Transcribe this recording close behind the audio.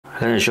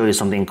going to show you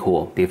something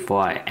cool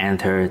before I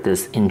enter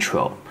this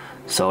intro.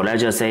 So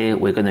let's just say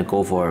we're going to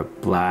go for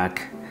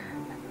black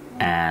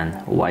and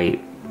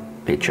white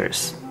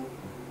pictures.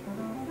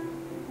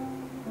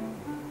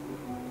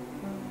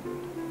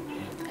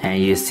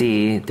 And you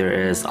see there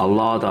is a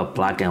lot of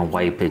black and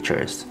white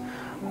pictures.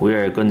 We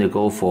are going to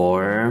go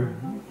for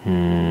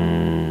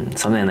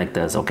something like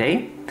this,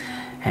 okay?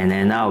 And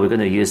then now we're going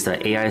to use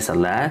the AI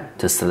select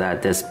to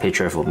select this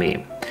picture for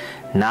me.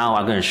 Now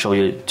I'm going to show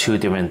you two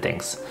different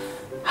things.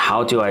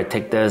 How do I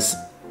take this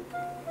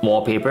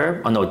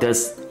wallpaper,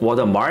 this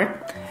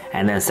watermark,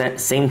 and then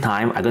same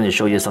time I'm going to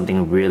show you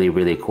something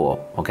really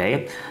cool,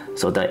 okay?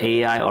 So the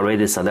AI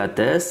already select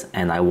this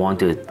and I want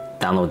to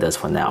download this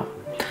for now.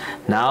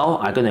 Now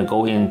I'm going to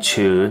go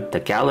into the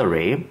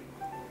gallery,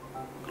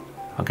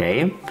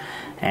 okay?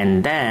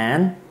 And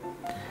then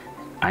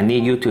I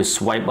need you to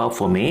swipe up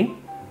for me.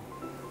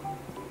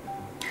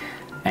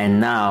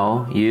 And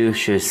now you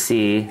should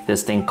see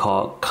this thing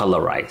called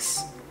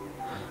colorize.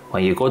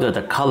 When you go to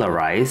the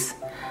colorize,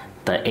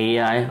 the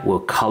AI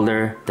will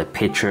color the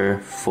picture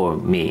for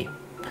me.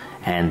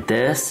 And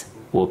this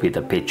will be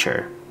the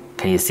picture.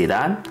 Can you see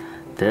that?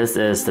 This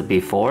is the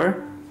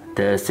before,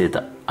 this is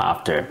the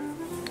after.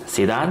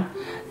 See that?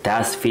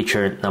 That's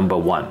feature number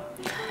one.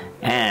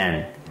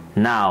 And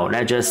now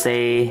let's just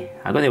say,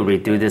 I'm going to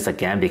redo this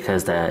again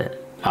because the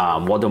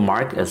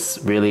watermark is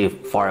really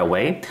far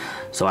away.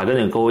 So I'm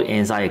going to go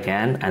inside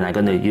again and I'm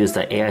going to use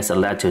the AI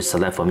select to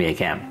select for me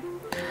again.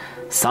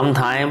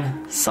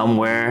 Sometime,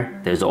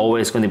 somewhere, there's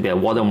always going to be a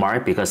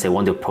watermark because they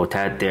want to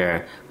protect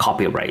their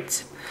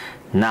copyrights.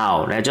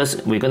 Now,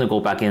 we're going to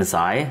go back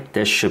inside.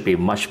 This should be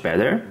much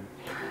better.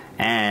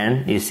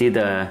 And you see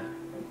the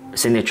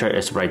signature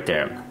is right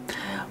there.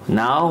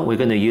 Now, we're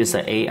going to use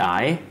the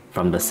AI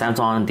from the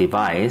Samsung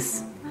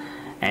device.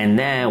 And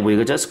then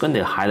we're just going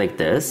to highlight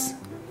this.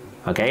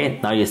 Okay,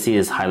 now you see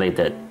it's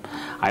highlighted.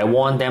 I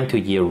want them to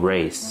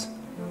erase.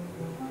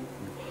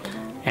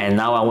 And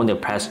now I want to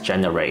press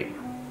generate.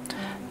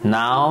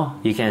 Now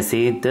you can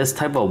see this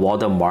type of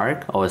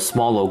watermark or a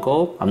small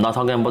logo. I'm not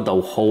talking about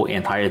the whole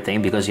entire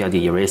thing because you have to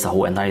erase the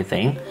whole entire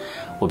thing.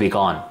 Will be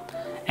gone.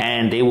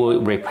 And they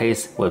will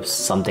replace with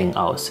something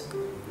else.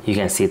 You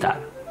can see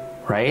that,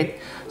 right?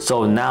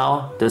 So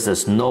now this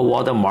is no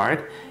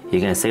watermark.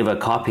 You can save a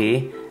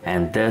copy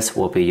and this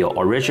will be your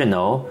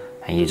original.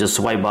 And you just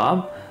swipe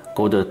up.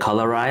 Go to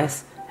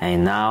colorize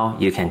and now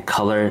you can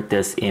color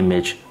this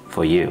image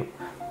for you.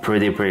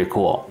 Pretty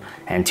cool.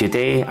 And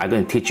today I'm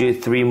going to teach you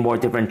 3 more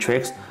different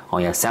tricks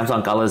on your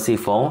Samsung Galaxy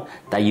phone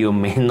that you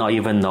may not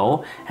even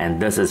know,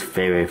 and this is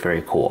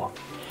very cool.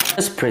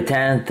 Just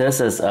pretend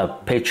this is a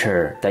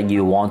picture that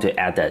you want to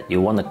edit.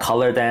 You want to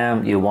color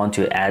them, you want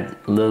to add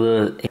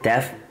little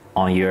depth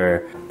on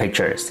your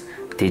pictures.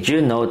 Did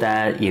you know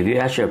that if you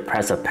actually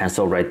press a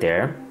pencil right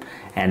there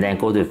and then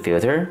go to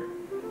filter,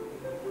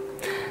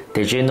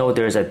 did you know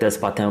there's this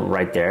button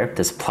right there,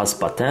 this plus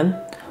button?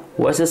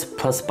 What does this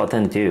plus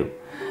button do?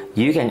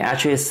 You can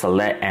actually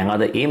select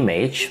another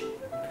image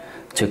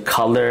to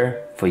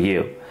color for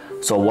you.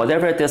 So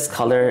whatever this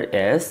color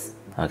is,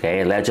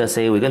 okay, let's just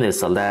say we're going to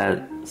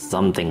select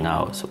something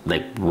else,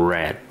 like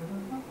red.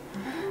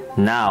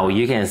 Now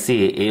you can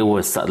see it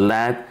will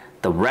select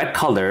the red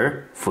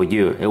color for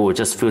you. It will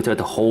just filter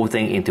the whole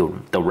thing into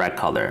the red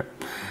color.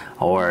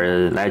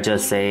 Or let's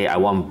just say I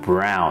want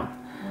brown.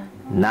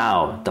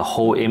 Now the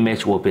whole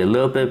image will be a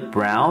little bit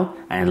brown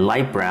and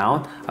light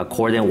brown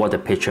according to what the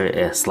picture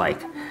is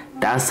like.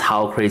 That's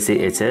how crazy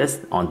it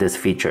is on these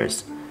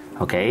features.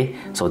 Okay,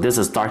 so this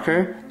is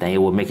darker, then it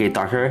will make it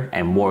darker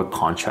and more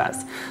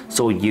contrast.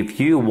 So if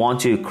you want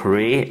to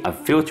create a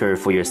filter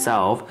for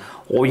yourself,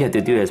 all you have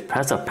to do is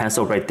press a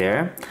pencil right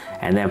there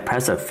and then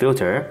press a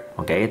filter,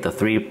 okay, the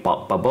 3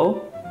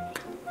 bubble,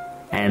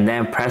 and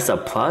then press a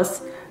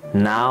plus.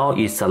 Now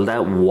you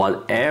select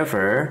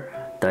whatever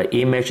the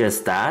image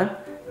is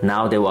that.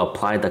 Now they will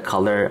apply the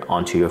color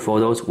onto your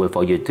photos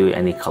before you do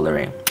any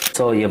coloring.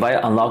 So if I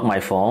unlock my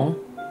phone,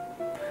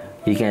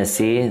 you can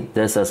see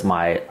this is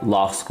my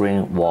lock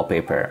screen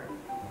wallpaper.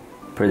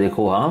 Pretty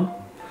cool, huh?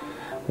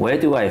 Where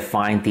do I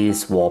find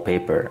these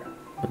wallpaper?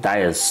 That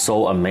is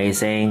so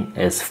amazing.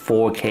 It's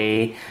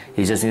 4K.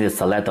 You just need to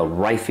select the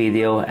right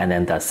video and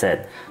then that's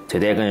it.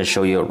 Today I'm going to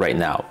show you right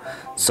now.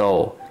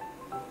 So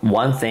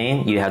one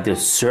thing, you have to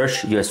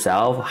search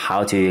yourself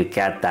how to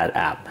get that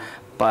app.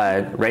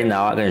 But right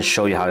now I'm going to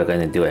show you how you're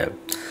going to do it.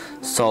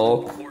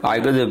 So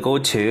I'm going to go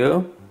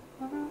to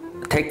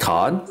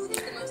TikTok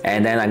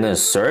and then I'm going to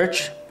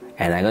search,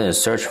 and I'm going to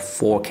search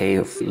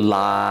 4K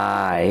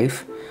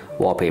live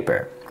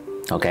wallpaper.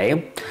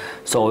 Okay,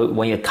 so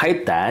when you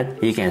type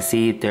that, you can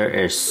see there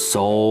is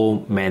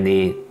so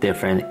many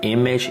different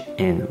image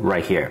in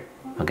right here.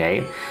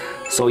 Okay,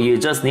 so you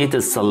just need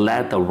to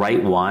select the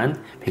right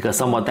one because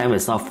some of them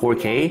is not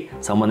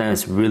 4K, some of them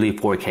is really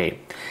 4K.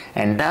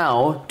 And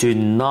now do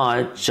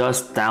not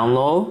just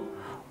download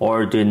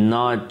or do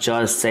not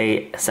just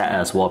say set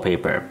as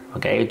wallpaper.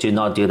 Okay, do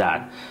not do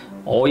that.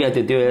 All you have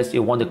to do is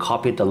you want to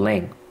copy the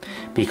link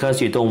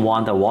because you don't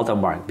want the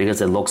watermark because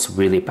it looks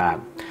really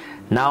bad.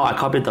 Now I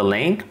copy the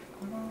link.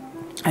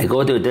 I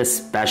go to this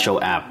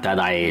special app that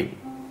I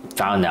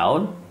found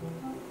out.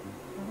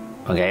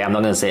 Okay, I'm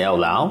not gonna say it out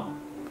loud.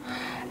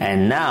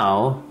 And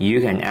now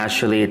you can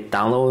actually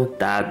download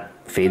that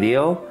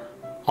video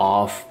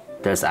of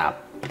this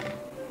app.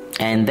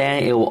 And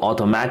then it will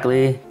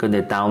automatically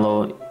gonna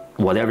download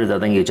whatever the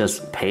thing you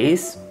just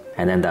paste,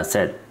 and then that's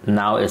it.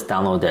 Now it's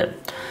downloaded.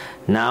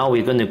 Now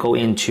we're gonna go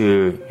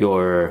into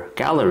your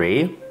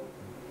gallery,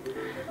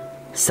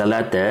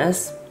 select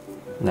this.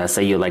 Let's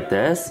say you like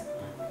this.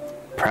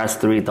 Press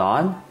 3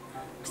 dot,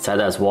 set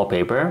as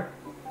wallpaper.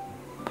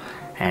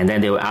 And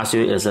then they will ask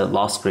you, is it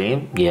lock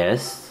screen?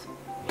 Yes.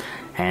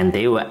 And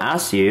they will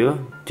ask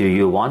you, do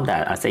you want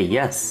that? I say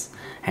yes.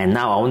 And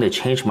now I want to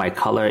change my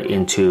color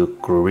into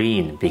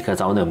green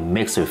because I want to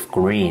mix with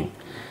green.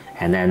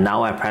 And then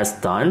now I press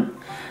done.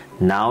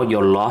 Now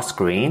your lock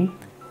screen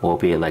will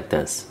be like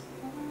this.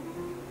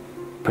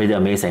 Pretty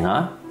amazing,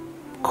 huh?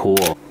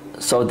 Cool.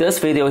 So this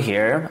video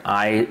here,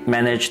 I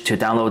managed to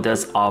download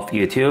this off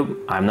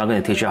YouTube. I'm not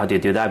going to teach you how to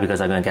do that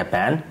because I'm going to get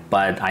banned,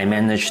 but I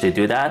managed to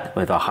do that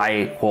with a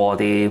high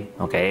quality,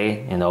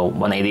 okay,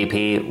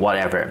 180p,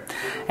 whatever.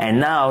 And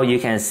now you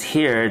can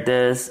hear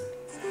this.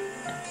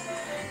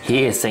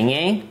 He is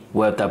singing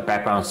with the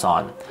background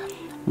song.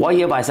 What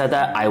if I said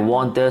that I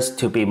want this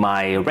to be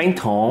my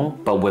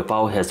ringtone but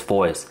without his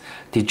voice?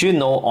 Did you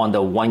know on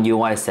the One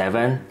UI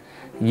 7,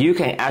 you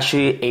can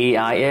actually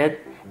AI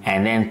it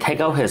and then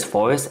take out his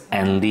voice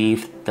and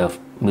leave the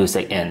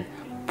music in.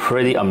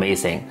 Pretty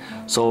amazing.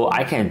 So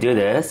I can do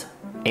this,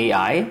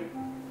 AI,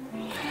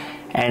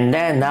 and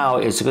then now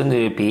it's going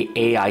to be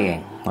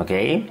AIing,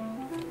 okay?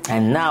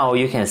 And now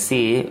you can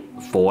see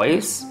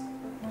voice,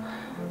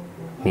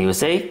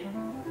 music,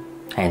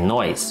 and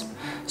noise.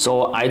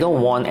 So I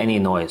don't want any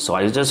noise, so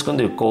I'm just going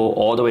to go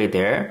all the way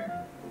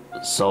there,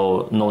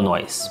 so no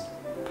noise.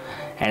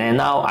 And then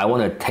now I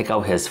want to take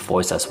out his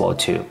voice as well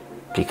too,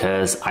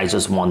 because I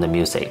just want the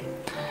music.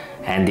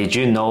 And did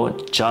you know,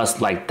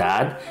 just like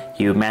that,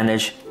 you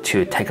managed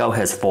to take out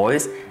his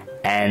voice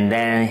and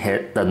then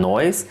hit the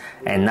noise,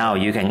 and now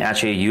you can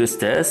actually use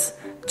this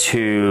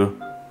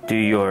to do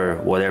your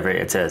whatever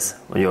it is,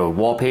 your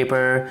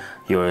wallpaper,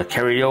 your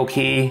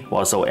karaoke,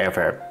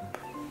 whatsoever.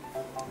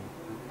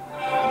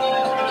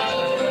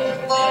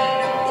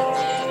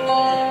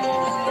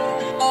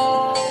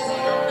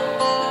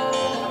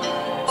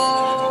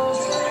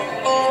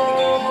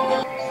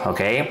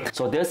 Okay,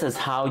 so this is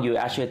how you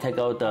actually take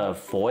out the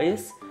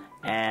voice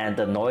and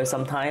the noise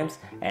sometimes,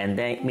 and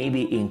then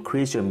maybe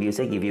increase your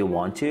music if you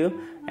want to,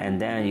 and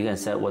then you can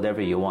set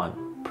whatever you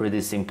want. Pretty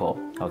simple.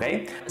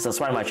 Okay,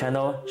 subscribe to my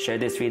channel, share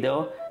this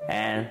video,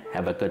 and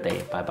have a good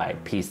day. Bye bye.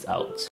 Peace out.